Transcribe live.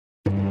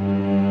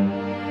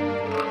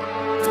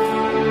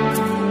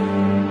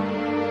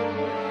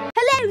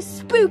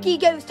spooky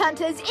ghost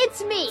hunters,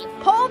 it's me,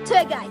 Paul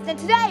Tergeist, and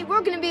today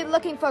we're going to be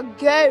looking for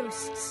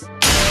ghosts.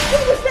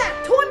 What was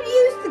that? Time to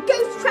use the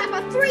Ghost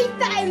Trapper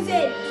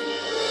 3000!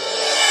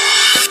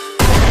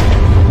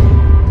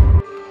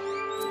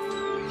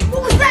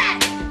 What was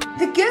that?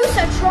 The ghosts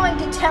are trying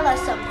to tell us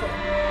something,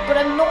 but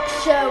I'm not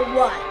sure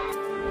what.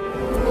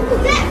 What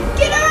was that?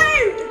 Get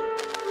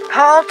out!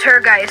 Paul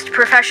Tergeist,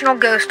 professional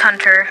ghost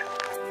hunter.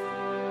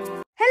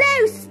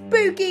 Hello,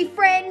 spooky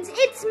friends.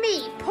 It's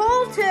me,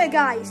 Paul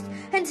Tergeist,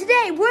 and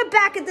today we're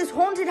back at this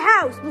haunted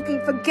house looking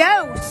for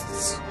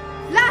ghosts.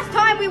 Last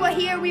time we were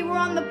here, we were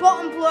on the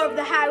bottom floor of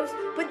the house,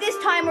 but this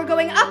time we're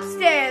going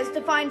upstairs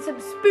to find some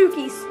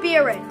spooky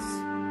spirits.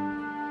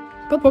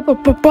 But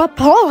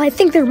Paul, I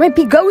think there might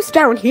be ghosts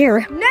down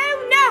here.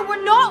 No,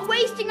 we're not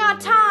wasting our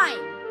time.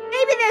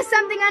 Maybe there's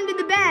something under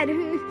the bed.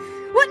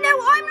 What? No,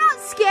 I'm not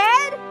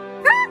scared.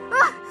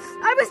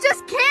 I was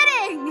just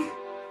kidding.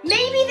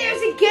 Maybe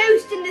there's a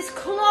ghost in this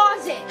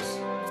closet.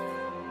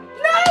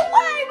 No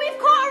way! We've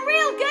caught a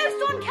real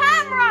ghost on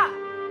camera!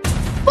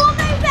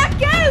 Follow that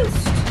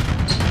ghost!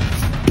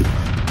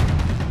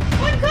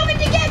 I'm coming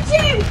to get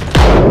you!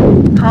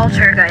 Paul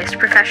Tergeist,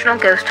 professional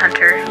ghost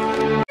hunter.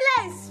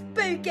 Hello,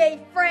 spooky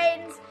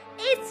friends!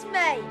 It's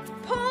me,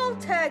 Paul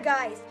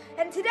Tergeist,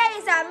 and today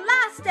is our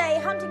last day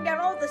hunting down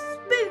all the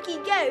spooky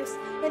ghosts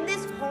in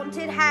this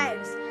haunted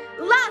house.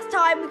 Last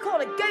time we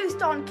caught a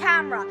ghost on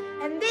camera,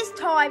 and this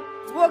time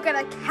we're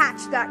gonna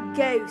catch that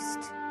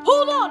ghost.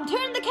 Hold on,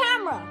 turn the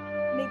camera.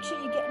 Make sure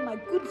you're getting my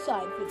good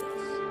side for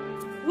this.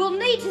 We'll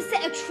need to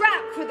set a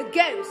trap for the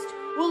ghost.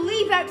 We'll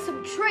leave out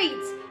some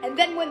treats, and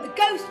then when the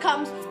ghost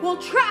comes,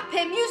 we'll trap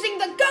him using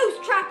the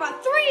Ghost Trapper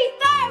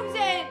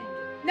 3000!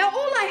 Now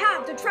all I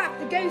have to trap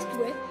the ghost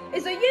with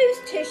is a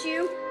used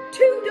tissue,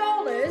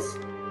 $2,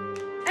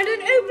 and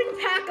an open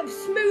pack of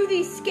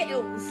smoothie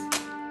Skittles.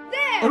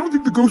 I don't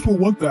think the ghost will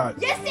want that.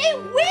 Yes, it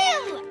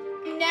will!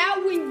 Now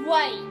we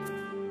wait.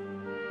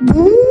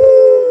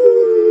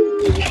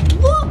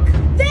 Look!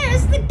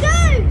 There's the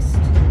ghost!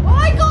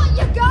 I got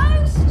your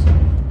ghost!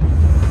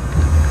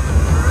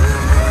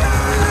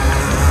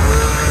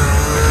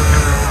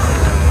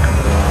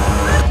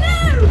 Oh no!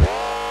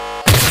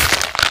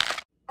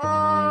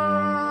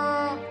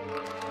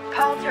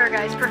 Paul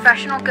Tergeist,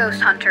 professional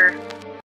ghost hunter.